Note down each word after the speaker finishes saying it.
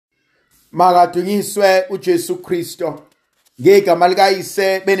Makadunyiswe uJesu Kristo. Ngegama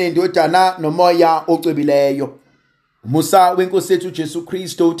likayise benendodana nomoya ocwebileyo. Umusa wenkosi yethu uJesu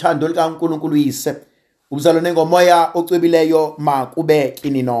Kristo, uthando likaNkulunkulu uyise, ubuzalwane ngomoya ocwebileyo makube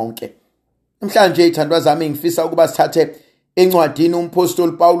kini nonke. Namhlanje ithandwa zami ngifisa ukuba sithathe encwadini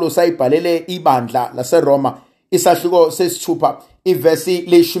umpostoli Paulos ayibhalele ibandla laseRoma, isahluko sesithupha, ivesi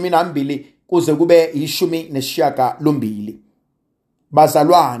le-12 kuze kube yi-18.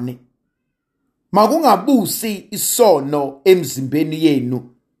 Bazalwane, makungabusi isono emzimbeni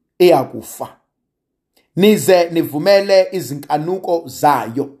yenu eyakufa, nize nivumele izinkanuko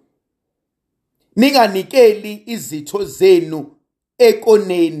zayo. Ninganikeli izitho zenu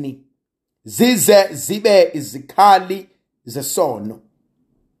ekoneni zize zibe izikhali zesono,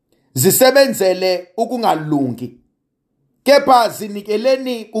 zisebenzele ukungalungi, kepha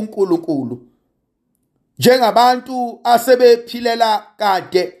zinikeleni kuNkulunkulu njengabantu asebephilela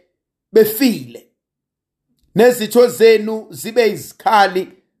kade befile, nezitho zenu zibe izikhali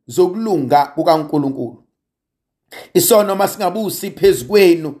zokulunga kukaNkulunkulu. Isono masingabusi phezu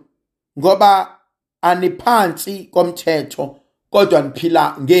kwenu, ngoba aniphansi komthetho kodwa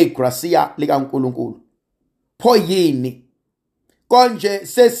niphila ngegrasiya likaNkulunkulu. Pho yini? Konje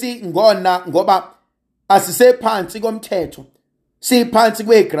sesingona ngoba asisephansi komthetho, siphansi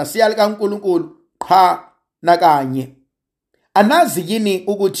kwegrasiya likaNkulunkulu qha nakanye. Anazi yini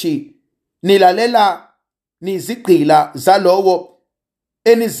ukuthi nilalela nizigqila zalowo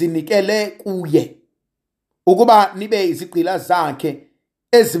enizinikele kuye, ukuba nibe izigqila zakhe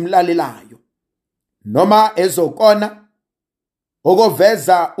ezimlalelayo, noma ezokona,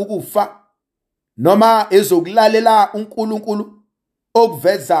 okoveza ukufa, noma ezokulalela uNkulunkulu,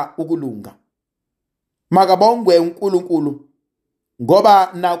 okuveza ukulunga. Makabongwe uNkulunkulu,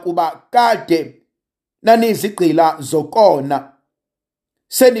 ngoba nakuba kade nanizigqila zokona,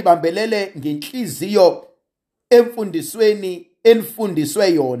 senibambelele ngenhliziyo emfundisweni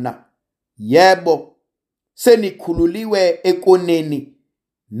enifundiswe yona. Yebo, senikhululiwe ekoneni,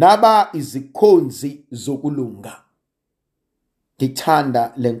 naba izikhonzi zokulunga.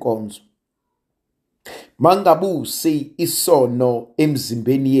 Ngithanda lenkonzo. Mangabusi isono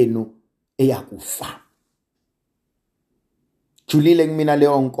emzimbeni yenu eyakufa. Julile kumina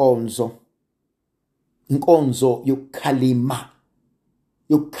leyo nkonzo, inkonzo yokukhalima,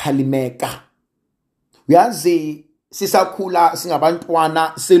 yokukhalimeka. Uyazi sisakhula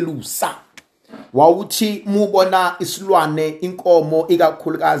singabantwana selusa, wawuthi mubona isilwane, inkomo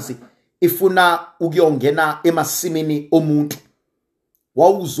ikakhulukazi, ifuna ukuyongena emasimini omuntu,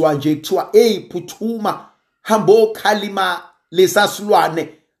 wawuzwa nje kuthiwa phuthuma, hambo khalima lesasilwane,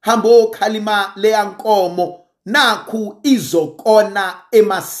 hambo khalima leya nkomo, nakhu izokona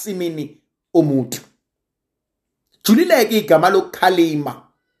emasimini omuntu. Julileke igama lokukhalima,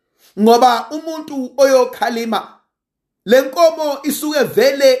 ngoba umuntu oyokhalima, lenkomo isuke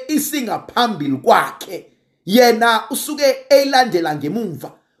vele isingaphambili kwakhe, yena usuke eyilandela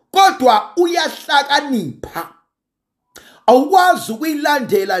ngemumva, kodwa uyahlakanipha. Awukwazi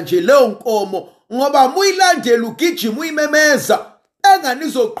ukuyilandela nje leyo nkomo, ngoba muyilandela ugijima uyimemeza,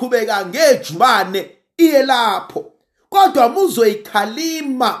 enganizoqhubeka ngejubane iye lapho. Kodwa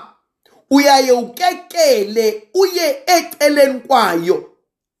muzoyikhalima, uyaye ukekele, uye eceleni kwayo,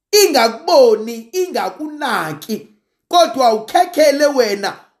 ingakuboni, ingakunaki, kodwa ukhekhele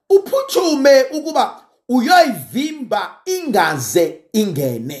wena, uphuthume ukuba uyoyivimba ingaze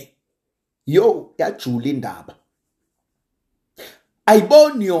ingene. Yajula indaba.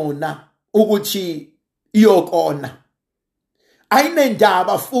 Ayiboni yona ukuthi iyokona,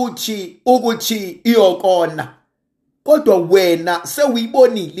 ayinendaba futhi ukuthi iyokona, kodwa wena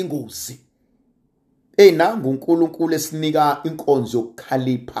sewuyibonile ingozi. Nangu uNkulunkulu esinika inkonzo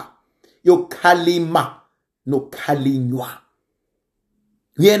yokukhalipha, yokukhalima nokukhalinywa.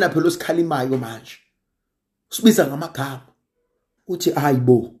 Uyena phela osikhalimayo manje, usibiza ngamagama uthi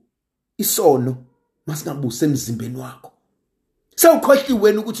hayibo, isono masingabusi emzimbeni wakho.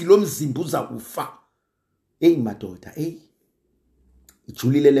 Sewukhohliwe ukuthi lo mzimba uza kufa. Madoda,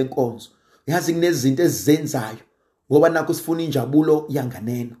 ijulile lenkonzo. Uyazi kunezinto ezizenzayo ngoba nakho sifuna injabulo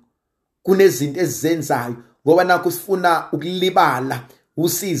yanganeno. Kunezinto ezizenzayo ngoba nakho sifuna ukulibala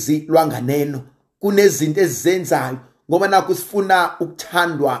usizi lwanganeno. Kunezinto ezizenzayo ngoba nakho sifuna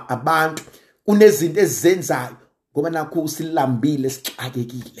ukuthandwa abantu. Kunezinto ezizenzayo ngoba nakho usilambile,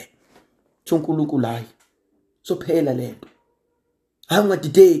 sixakekile. uNkulunkulu hayi sophela lento.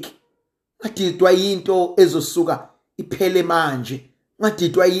 Ungadideki, ungadidwa yinto ezosuka iphele manje,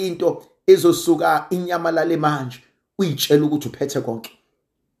 ungadidwa yinto ezosuka inyamalale manje, uyitshela ukuthi uphethe konke.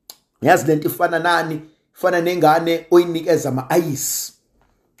 Yazi lento ifana nani? Ifana nengane oyinikeza ama-ayisi.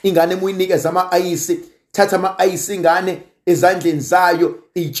 ingane muyinikeza ama-ayisi, thatha ama-ayisi ingane ezandleni zayo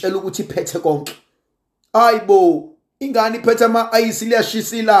itshela ukuthi iphethe konke. Hayibo, ingane iphethe ama-ayisi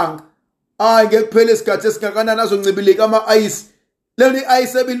liyashisa ilanga. Hayi ngeke kuphele isikhathi esingakanani azoncibilika ama-ayisi. Leli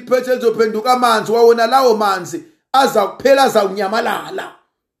i-ayisi ebiliphethe lizophenduka amanzi, wawona lawo manzi aza kuphela azawunyamalala.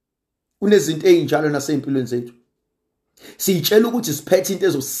 Kunezinto ezinjalo nasempilweni zethu. Siyitshela ukuthi siphethe into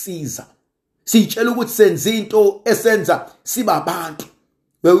ezosisiza. Siyitshela ukuthi senze into esenza siba abantu.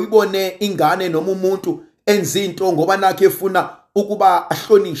 Uyibone ingane noma umuntu enza into ngoba nakhe efuna ukuba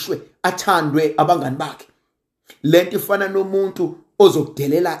ahlonishwe, athandwe abangani bakhe. Lento ifana nomuntu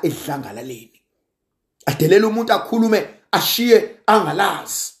ozokudelela edlangalaleni. Adelela umuntu akhulume ashiye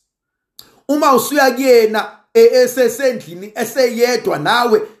angalazi. Uma usuya kuyena esesendlini eseyedwa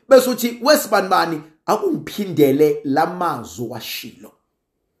nawe bese uthi wesibanibani akungiphindele lamazwi washilo.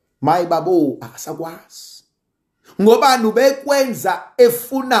 Mayi babo akasakwazi. Ngobani ubekwenza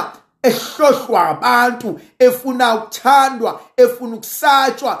efuna ehlohlwa abantu, efuna ukuthandwa, efuna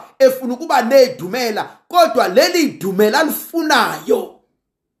ukusatshwa, efuna ukuba nedumela, kodwa leli dumela alifunayo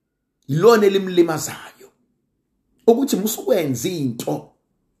ilona elimlimazayo. Ukuthi musukwenza into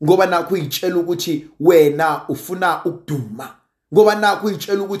ngoba nakho uyitshela ukuthi wena ufuna ukuduma, ngoba nakho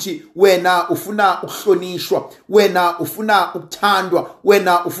uyitshela ukuthi wena ufuna ukuhlonishwa, wena ufuna ukuthandwa,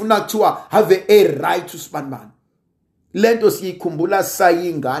 wena ufuna kuthiwa have a right to sibanibani. Lento siyikhumbula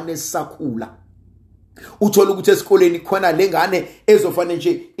sayingane sakhula. Uthola ukuthi esikoleni khona lengane ezofane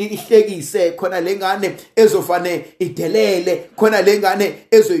nje ihlekise, khona lengane ezofane idelele, khona lengane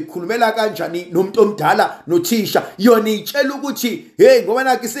ezoyikhulumela kanjani nomuntu omdala nothisha. Yona itshela ukuthi hey ngoba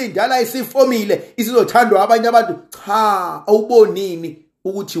nakho isindala isifomile isizothandwa abanye abantu. Cha, awubonini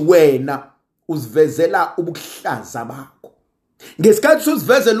ukuthi wena uzivezela ubuhlaza bakho. Ngesikhathi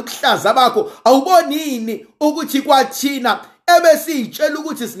uzivezela ukuhlaza bakho awubonini ukuthi kwathina ebesitshela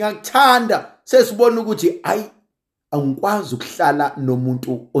ukuthi singakuthanda sesibona ukuthi ayi angikwazi ukuhlala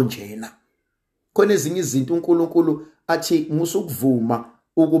nomuntu onjena. Khona ezinye izinto uNkulunkulu athi musukuvuma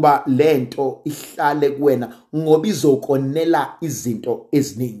ukuba lento ihlale kuwena ngoba izokonela izinto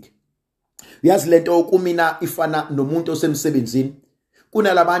eziningi. Uyazi lento kumina ifana nomuntu osemsebenzini.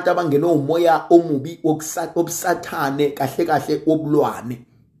 Kunalabantu abangena umoya omubi obusathane kahle kahle obulwane.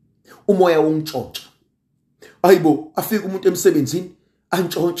 Umoya womtshontsha. Hayibo, afika umuntu emsebenzini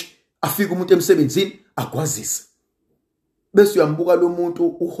antshontshe, afika umuntu emsebenzini agwazise. Bese uyambuka lo muntu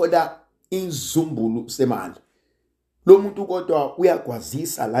uhola izumbulu semali. Lo muntu kodwa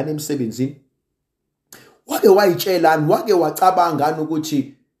uyagwazisa lana emsebenzini. Wake wayitshelani, wake wacabanga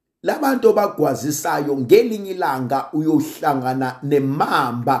ukuthi labantu abagwazisayo ngelinye ilanga uyohlangana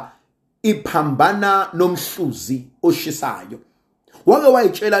nemamba iphambana nomhluzi oshisayo. Wake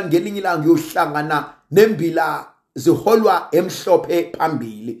wayitshela ngelinye ilanga uyohlangana nembila ziholwa emhlophe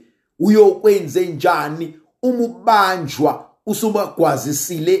phambili. Uyokwenze njani uma ubanjwa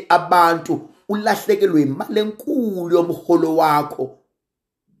usubagwazisile abantu, ulahlekelwe imali enkulu yomholo wakho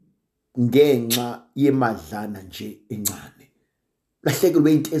ngenxa yemadlana nje encane.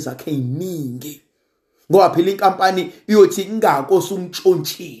 Lahlekelwe izinto zakhe eziningi ngoba phela inkampani iyothi ingako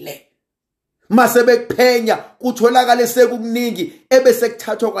osumtshontshile. Mase bekuphenya kutholakala sekukuningi ebese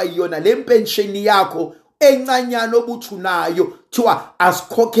kuthathwa kwayona le pension yakho encanyana obuthunayo thiwa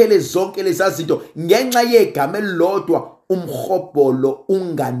asikhokhele zonke lezi zinto ngenxa yegama elilodwa umhobholo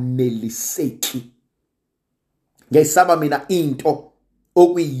unganeliseki. Ngesaba mina into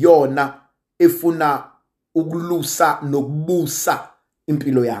okuyiyona efuna ukulusa nokubusa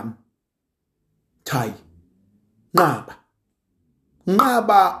impilo yami. Thayi,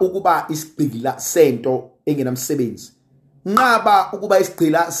 nqaba ukuba isigqila sento engenamsebenzi. Nqaba ukuba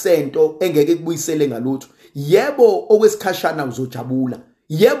isigqila sento engeke kubuyisele ngalutho. Yebo okwesikhashana uzojabula.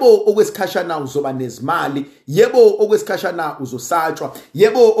 Yebo okwesikhashana uzoba nezimali. Yebo okwesikhashana uzosatshwa.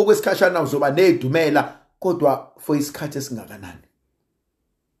 Yebo okwesikhashana uzoba nedumela. Kodwa for isikhathi esingakanani.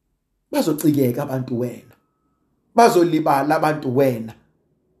 Bazocikeka abantu wena. Bazolibala abantu wena.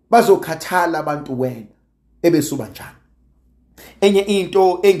 Bazokhathala abantu wena. Ebesuba njani. Enye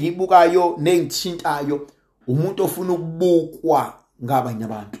into engiyibukayo nengithintayo umuntu ofuna ukubukwa ngabanye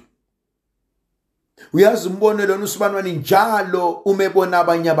abantu. Uyazi umbono lona usibanwani njalo umebona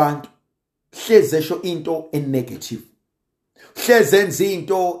abanye abantu hleze esho into enegative. Hleze enza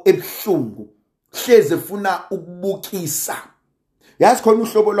into ebuhlungu. Hleze efuna ukubukisa. Yazi khona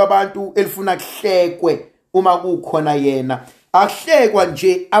uhlobo lwabantu elifuna kuhlekwe uma kukhona yena. Akuhlekwa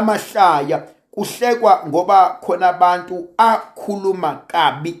nje amahlaya, kuhlekwa ngoba khona abantu akhuluma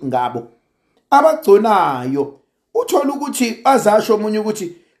kabi ngabo. Abagconayo uthola ukuthi azasho omunye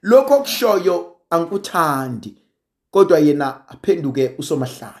ukuthi lokho kushoyo angikuthandi. kodwa yena aphenduke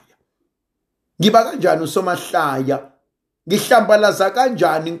usomahlaya. Ngiba kanjani usomahlaya? Ngihlambalaza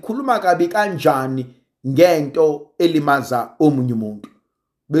kanjani, ngikhuluma kabi kanjani ngento elimaza omunye umuntu?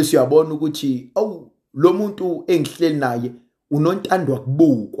 Bese uyabona ukuthi lo muntu engihleli naye unontando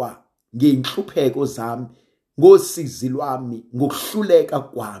wakubukwa ngeinhlupheko zami, ngosizi lwami, ngokuhluleka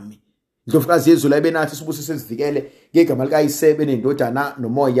kwami. Ndlovukazi yezulu ayibe nathi, sibusiso sizivikele ngegama likaYise benendodana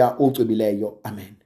nomoya ocwebileyo. Amen.